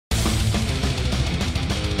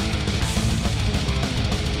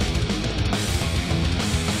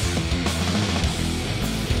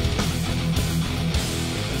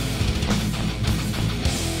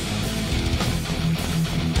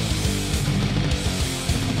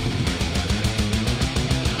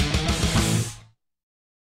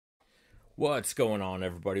What's going on,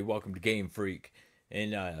 everybody? Welcome to GameFreak.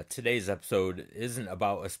 And today's episode isn't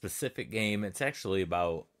about a specific game, it's actually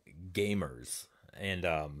about gamers. And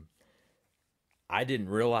I didn't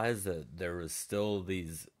realize that there was still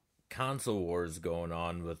these console wars going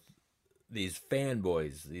on with these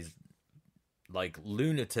fanboys, these like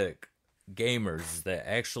lunatic gamers that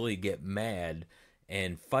actually get mad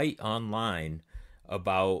and fight online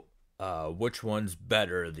about which one's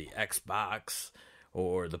better, the Xbox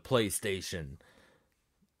or the PlayStation.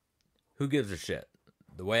 Who gives a shit?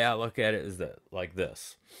 The way I look at it is that like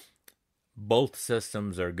this. Both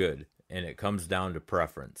systems are good and it comes down to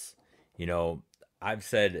preference. You know, I've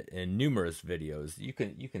said in numerous videos, you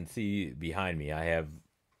can see behind me I have,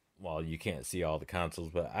 well, you can't see all the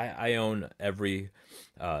consoles, but I own every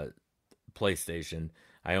uh PlayStation.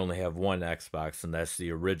 I only have one Xbox, and that's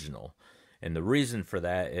the original. And the reason for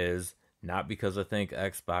that is not because I think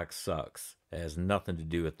Xbox sucks. It has nothing to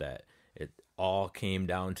do with that. It all came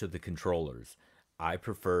down to the controllers. I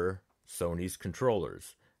prefer Sony's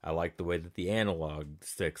controllers. I like the way that the analog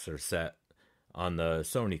sticks are set on the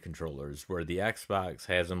Sony controllers, where the Xbox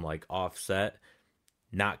has them like offset.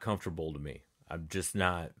 Not comfortable to me. I'm just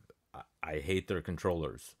not. I hate their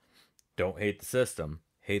controllers. Don't hate the system,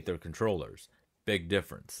 hate their controllers. Big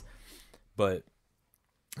difference. But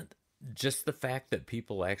just the fact that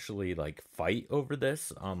people actually like fight over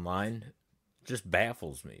this online just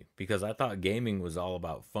baffles me, because I thought gaming was all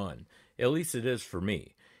about fun. At least it is for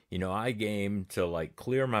me. You know, I game to like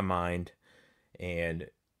clear my mind and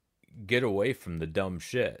get away from the dumb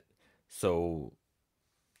shit. So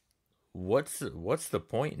what's the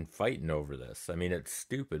point in fighting over this? I mean, it's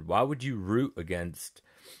stupid. Why would you root against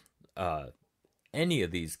uh any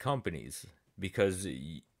of these companies? Because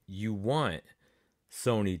you want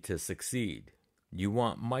Sony to succeed. You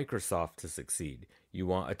want Microsoft to succeed. You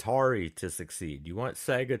want Atari to succeed. You want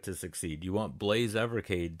Sega to succeed. You want Blaze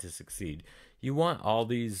Evercade to succeed. You want all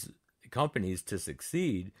these companies to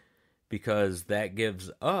succeed because that gives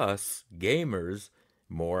us gamers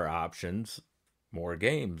more options, more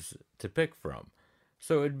games to pick from.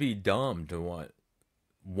 So it'd be dumb to want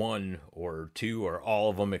one or two or all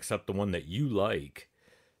of them except the one that you like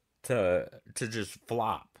to just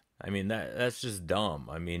flop. I mean, that's just dumb.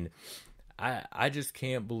 I mean, I just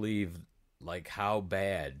can't believe like how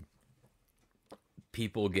bad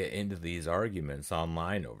people get into these arguments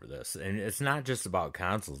online over this. And it's not just about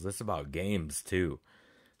consoles, it's about games too.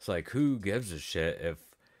 It's like, who gives a shit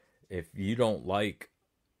if you don't like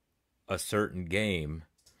a certain game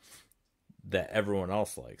that everyone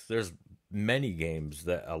else likes? There's many games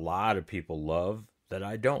that a lot of people love that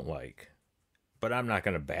I don't like, but I'm not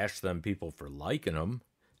going to bash them people for liking them.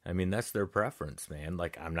 I mean, that's their preference, man.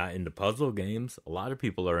 Like, I'm not into puzzle games. A lot of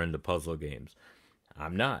people are into puzzle games.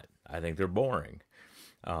 I'm not. I think they're boring.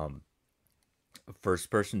 Um, First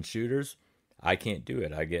person shooters, I can't do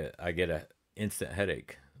it. I get a instant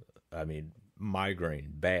headache. I mean, migraine,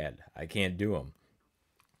 bad. I can't do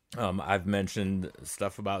them. I've mentioned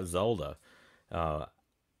stuff about Zelda. Uh,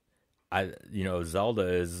 Zelda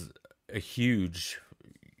is a huge,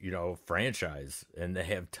 franchise, and they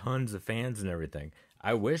have tons of fans and everything.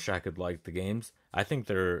 I wish I could like the games. I think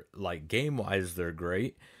they're like game wise, they're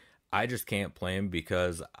great. I just can't play them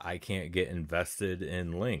because I can't get invested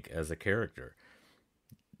in Link as a character.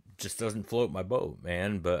 Just doesn't float my boat,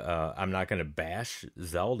 man. But I'm not gonna bash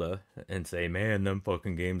Zelda and say, man, them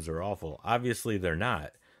fucking games are awful. Obviously, they're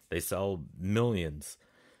not. They sell millions,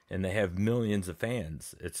 and they have millions of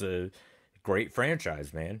fans. It's a great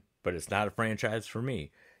franchise, man. But it's not a franchise for me.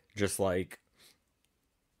 Just like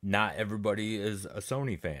not everybody is a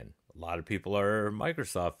Sony fan. A lot of people are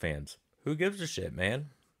Microsoft fans. Who gives a shit, man?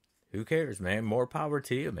 Who cares, man? More power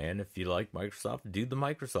to you, man. If you like Microsoft, do the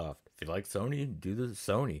Microsoft. If you like Sony, do the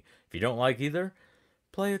Sony. If you don't like either,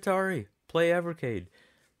 play Atari, play Evercade,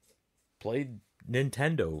 play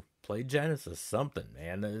Nintendo, play Genesis, something,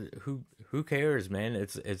 man. Who cares, man?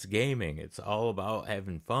 It's gaming. It's all about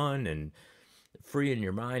having fun and freeing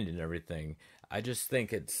your mind and everything. I just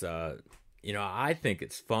think it's I think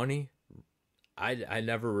it's funny. I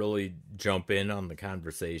never really jump in on the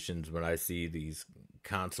conversations when I see these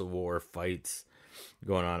console war fights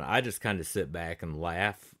going on. I just kind of sit back and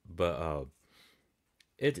laugh, but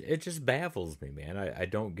it just baffles me, man. I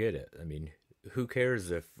don't get it. I mean, who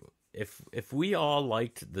cares if we all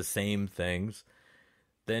liked the same things,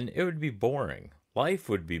 then it would be boring. Life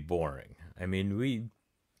would be boring. I mean,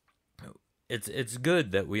 it's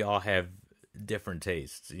good that we all have different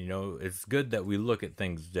tastes, It's good that we look at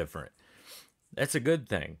things different. That's a good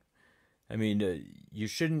thing. I mean, you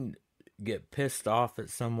shouldn't get pissed off at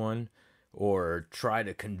someone or try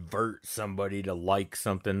to convert somebody to like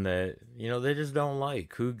something that they just don't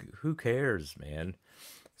like. Who cares, man?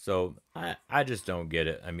 So I just don't get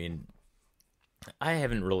it. I mean, I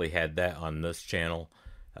haven't really had that on this channel.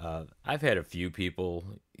 I've had a few people,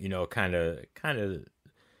 kind of,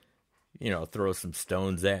 throw some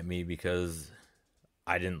stones at me because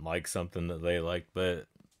I didn't like something that they liked, but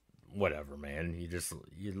whatever, man. You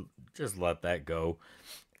just let that go.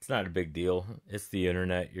 It's not a big deal. It's the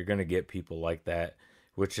internet. You're gonna get people like that,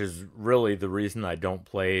 which is really the reason I don't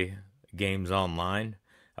play games online.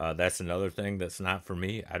 That's another thing that's not for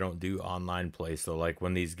me. I don't do online play. So like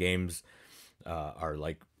when these games are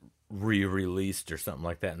like re-released or something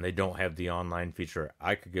like that, and they don't have the online feature,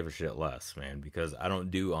 I could give a shit less, man, because I don't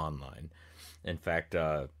do online. In fact,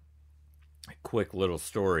 quick little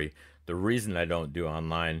story. The reason I don't do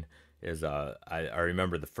online is I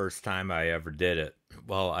remember the first time I ever did it.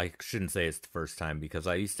 Well, I shouldn't say it's the first time because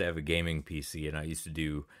I used to have a gaming PC and I used to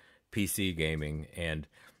do PC gaming. And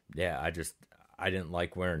yeah, I didn't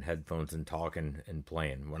like wearing headphones and talking and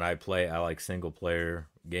playing. When I play, I like single player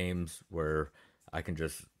games where I can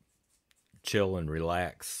just chill and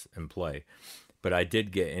relax and play. But I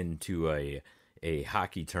did get into a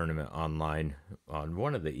hockey tournament online on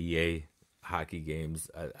one of the EA hockey games.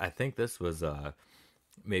 I think this was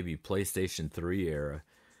maybe PlayStation 3 era.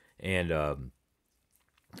 And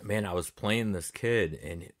man, I was playing this kid,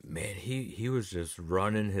 and man, he was just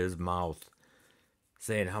running his mouth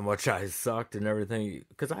saying how much I sucked and everything,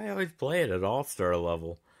 because I always play it at all-star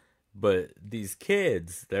level. But these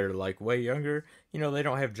kids, they're like way younger, they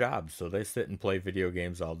don't have jobs, so they sit and play video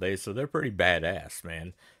games all day, so they're pretty badass,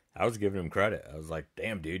 man. I was giving them credit. I was like,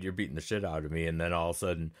 damn, dude, you're beating the shit out of me. And then all of a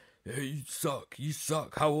sudden, hey, you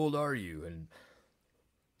suck, how old are you? And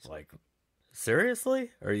it's like,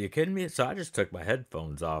 seriously? Are you kidding me? So I just took my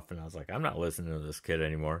headphones off and I was like, I'm not listening to this kid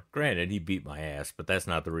anymore. Granted, he beat my ass, but that's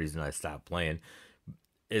not the reason I stopped playing.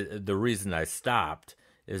 The reason I stopped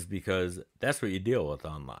is because that's what you deal with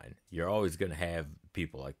online. You're always going to have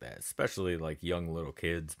people like that, especially like young little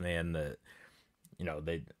kids, man, that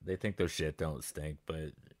they think their shit don't stink,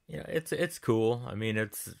 but it's cool. I mean,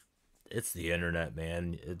 it's the internet,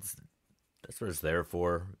 man. That's what it's there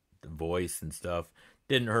for. The voice and stuff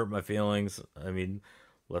didn't hurt my feelings. I mean,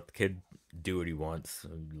 let the kid do what he wants.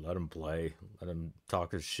 Let him play. Let him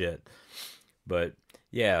talk his shit. But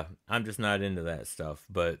yeah, I'm just not into that stuff.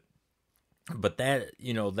 But that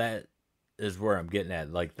that is where I'm getting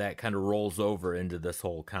at. Like that kind of rolls over into this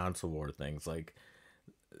whole console war things. Like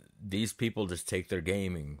these people just take their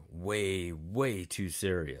gaming way too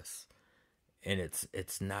serious. And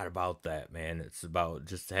it's not about that, man. It's about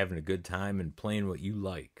just having a good time and playing what you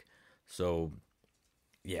like. So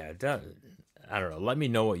yeah, I don't know. Let me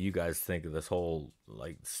know what you guys think of this whole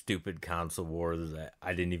like stupid console war that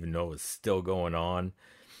I didn't even know was still going on.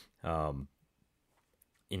 Um,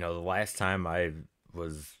 the last time I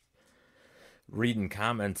was reading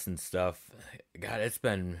comments and stuff, God, it's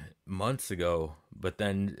been months ago. But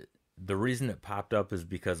then the reason it popped up is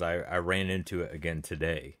because I ran into it again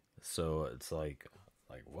today. So it's like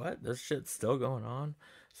what? This shit's still going on?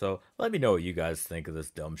 So let me know what you guys think of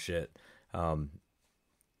this dumb shit. To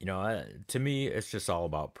me, it's just all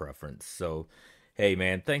about preference. So, hey,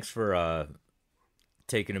 man, thanks for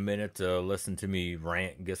taking a minute to listen to me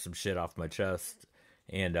rant and get some shit off my chest.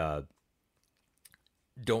 And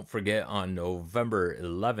don't forget, on November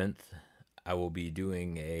 11th, I will be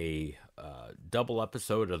doing a double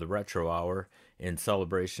episode of the Retro Hour in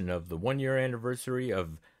celebration of the 1 year anniversary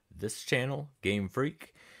of this channel, GameFreak.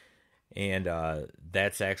 And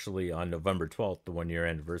that's actually on November 12th, the 1 year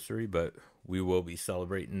anniversary, but we will be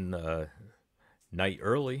celebrating night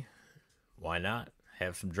early. Why not?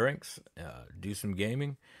 Have some drinks, do some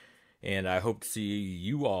gaming, and I hope to see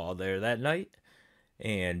you all there that night.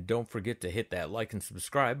 And don't forget to hit that like and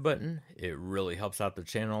subscribe button. It really helps out the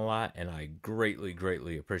channel a lot, and I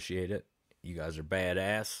greatly appreciate it. You guys are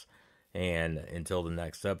badass. And until the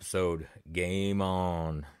next episode, game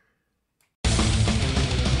on.